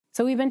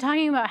So we've been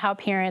talking about how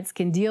parents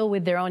can deal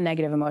with their own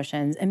negative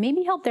emotions and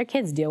maybe help their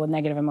kids deal with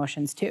negative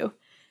emotions too.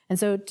 And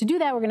so to do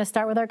that, we're going to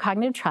start with our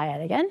cognitive triad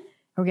again.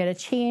 We're going to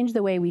change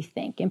the way we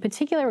think. In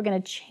particular, we're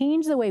going to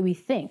change the way we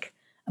think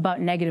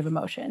about negative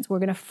emotions. We're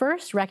going to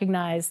first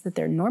recognize that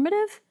they're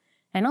normative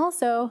and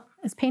also,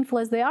 as painful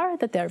as they are,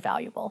 that they're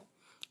valuable.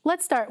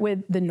 Let's start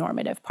with the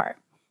normative part.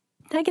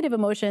 Negative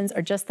emotions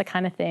are just the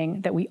kind of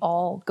thing that we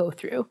all go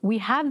through. We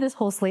have this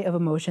whole slate of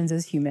emotions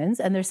as humans,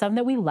 and there's some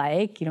that we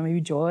like, maybe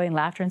joy and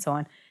laughter and so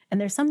on,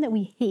 and there's some that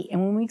we hate.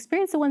 And when we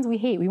experience the ones we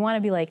hate, we want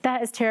to be like,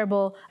 that is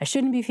terrible, I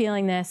shouldn't be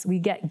feeling this. We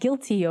get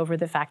guilty over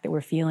the fact that we're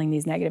feeling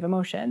these negative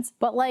emotions.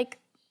 But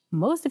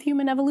most of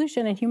human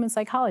evolution and human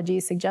psychology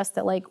suggests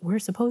that we're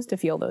supposed to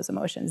feel those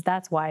emotions.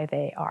 That's why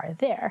they are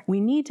there. We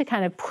need to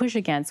kind of push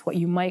against what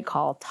you might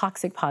call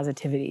toxic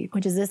positivity,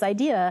 which is this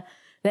idea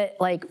that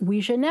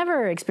we should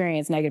never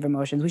experience negative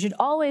emotions. We should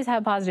always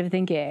have positive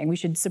thinking. We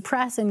should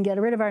suppress and get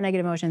rid of our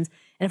negative emotions.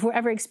 And if we're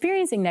ever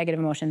experiencing negative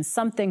emotions,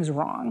 something's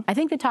wrong. I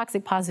think that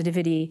toxic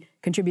positivity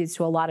contributes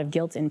to a lot of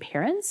guilt in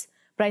parents,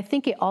 but I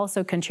think it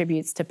also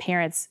contributes to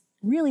parents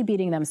really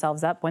beating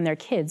themselves up when their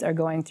kids are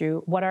going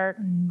through what are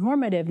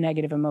normative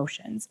negative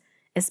emotions,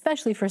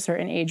 especially for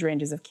certain age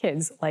ranges of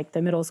kids, like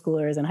the middle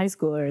schoolers and high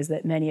schoolers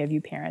that many of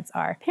you parents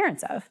are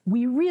parents of.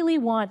 We really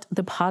want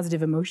the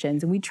positive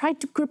emotions, and we try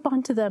to grip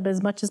onto them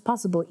as much as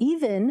possible,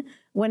 even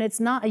when it's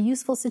not a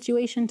useful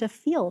situation to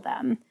feel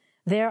them.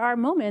 There are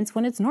moments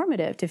when it's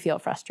normative to feel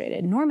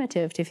frustrated,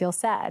 normative to feel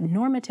sad,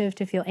 normative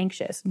to feel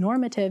anxious,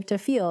 normative to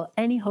feel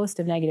any host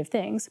of negative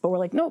things. But we're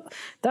like, nope,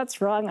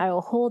 that's wrong. I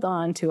will hold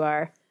on to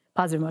our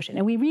positive emotion.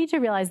 And we need to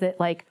realize that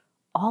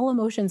all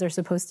emotions are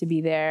supposed to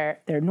be there.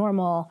 They're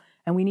normal.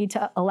 And we need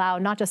to allow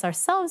not just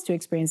ourselves to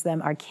experience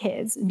them, our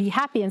kids. Be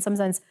happy in some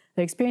sense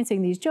they're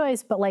experiencing these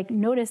joys, but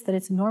notice that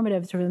it's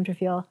normative for them to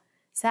feel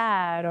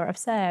sad or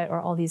upset or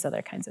all these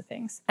other kinds of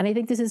things. And I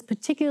think this is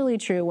particularly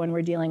true when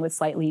we're dealing with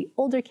slightly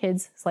older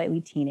kids, slightly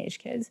teenage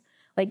kids.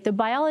 The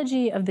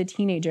biology of the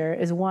teenager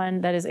is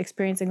one that is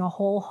experiencing a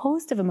whole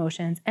host of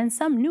emotions and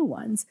some new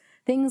ones.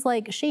 Things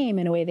like shame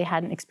in a way they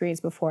hadn't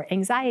experienced before,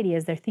 anxiety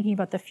as they're thinking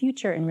about the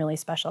future in really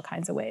special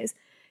kinds of ways.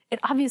 It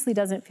obviously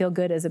doesn't feel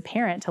good as a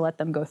parent to let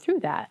them go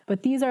through that,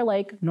 but these are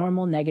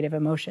normal negative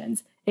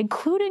emotions,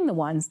 including the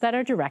ones that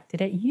are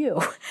directed at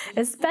you,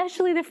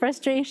 especially the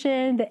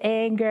frustration, the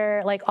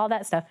anger, all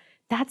that stuff.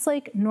 That's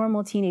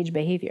normal teenage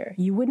behavior.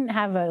 You wouldn't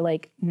have a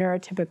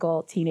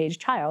neurotypical teenage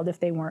child if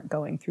they weren't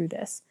going through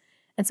this.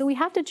 And so we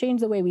have to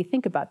change the way we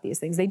think about these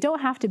things. They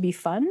don't have to be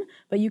fun,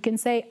 but you can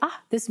say,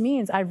 this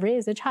means I've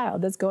raised a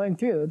child that's going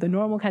through the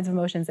normal kinds of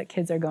emotions that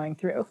kids are going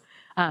through,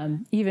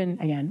 even,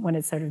 again, when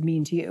it's sort of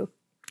mean to you.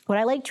 What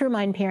I like to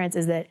remind parents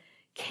is that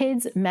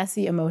kids'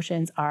 messy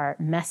emotions are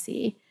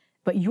messy,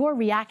 but your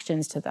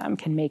reactions to them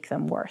can make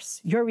them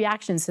worse. Your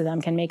reactions to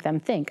them can make them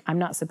think, I'm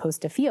not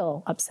supposed to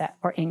feel upset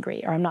or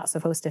angry, or I'm not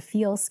supposed to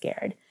feel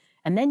scared.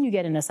 And then you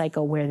get in a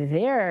cycle where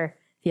they're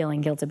feeling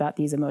guilt about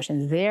these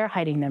emotions. They're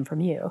hiding them from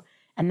you.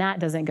 And that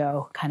doesn't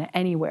go kind of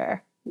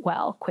anywhere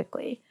well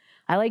quickly.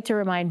 I like to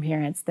remind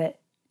parents that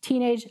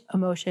teenage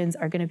emotions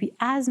are going to be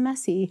as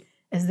messy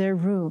as their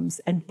rooms.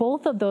 And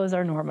both of those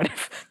are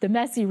normative, the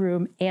messy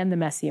room and the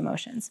messy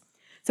emotions.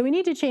 So we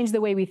need to change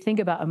the way we think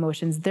about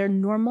emotions. They're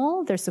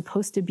normal, they're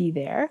supposed to be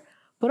there,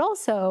 but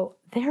also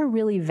they're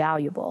really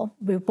valuable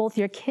with both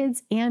your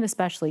kids and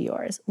especially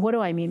yours. What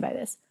do I mean by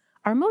this?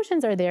 Our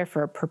emotions are there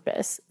for a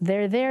purpose.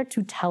 They're there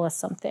to tell us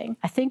something.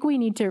 I think we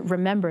need to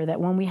remember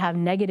that when we have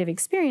negative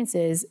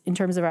experiences in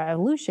terms of our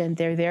evolution,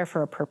 they're there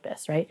for a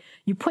purpose, right?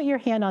 You put your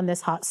hand on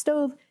this hot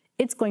stove,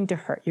 it's going to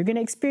hurt. You're going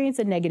to experience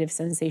a negative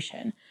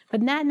sensation.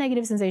 But that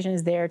negative sensation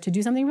is there to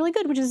do something really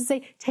good, which is to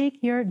say, take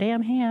your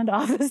damn hand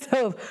off the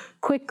stove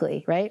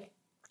quickly, right?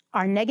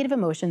 Our negative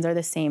emotions are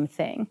the same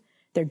thing.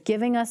 They're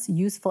giving us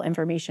useful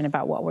information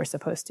about what we're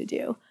supposed to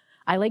do.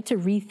 I like to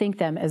rethink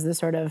them as the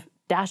sort of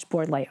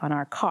dashboard light on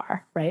our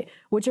car, right?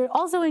 Which are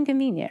also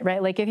inconvenient, right?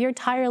 If your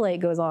tire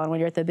light goes on when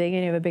you're at the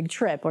beginning of a big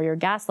trip, or your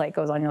gas light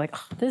goes on, you're like,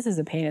 oh, this is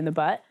a pain in the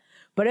butt.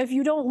 But if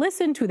you don't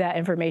listen to that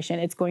information,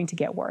 it's going to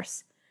get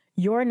worse.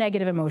 Your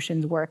negative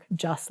emotions work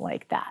just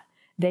like that.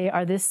 They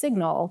are this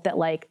signal that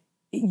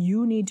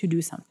you need to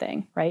do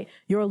something, right?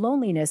 Your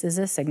loneliness is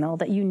a signal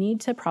that you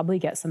need to probably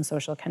get some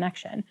social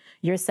connection.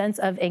 Your sense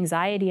of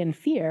anxiety and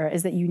fear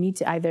is that you need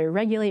to either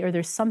regulate or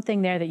there's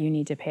something there that you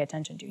need to pay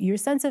attention to. Your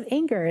sense of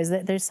anger is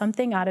that there's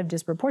something out of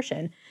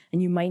disproportion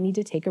and you might need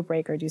to take a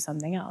break or do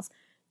something else.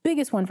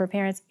 Biggest one for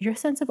parents, your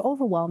sense of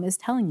overwhelm is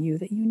telling you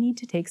that you need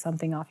to take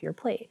something off your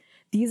plate.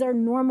 These are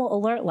normal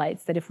alert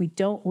lights that if we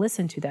don't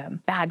listen to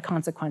them, bad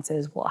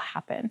consequences will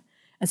happen.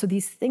 And so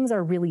these things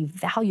are really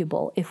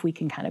valuable if we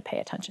can kind of pay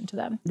attention to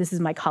them. This is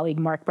my colleague,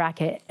 Mark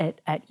Brackett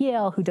at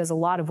Yale, who does a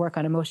lot of work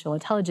on emotional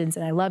intelligence.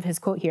 And I love his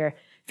quote here.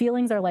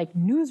 Feelings are like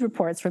news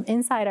reports from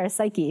inside our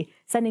psyche,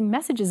 sending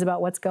messages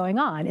about what's going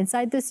on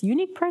inside this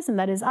unique person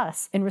that is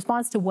us in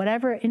response to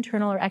whatever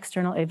internal or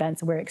external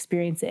events we're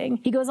experiencing.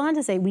 He goes on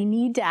to say we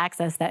need to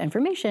access that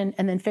information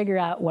and then figure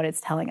out what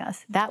it's telling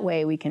us. That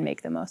way we can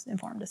make the most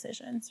informed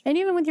decisions. And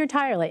even with your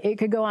tire light, it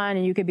could go on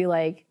and you could be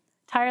like,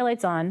 tire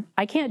lights on.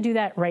 I can't do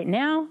that right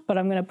now, but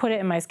I'm going to put it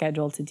in my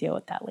schedule to deal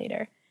with that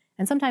later.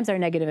 And sometimes our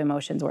negative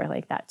emotions work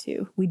like that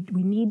too. We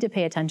need to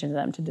pay attention to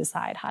them to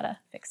decide how to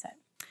fix it.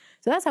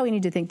 So that's how we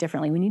need to think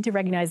differently. We need to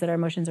recognize that our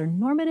emotions are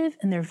normative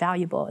and they're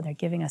valuable and they're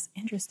giving us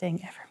interesting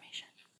information.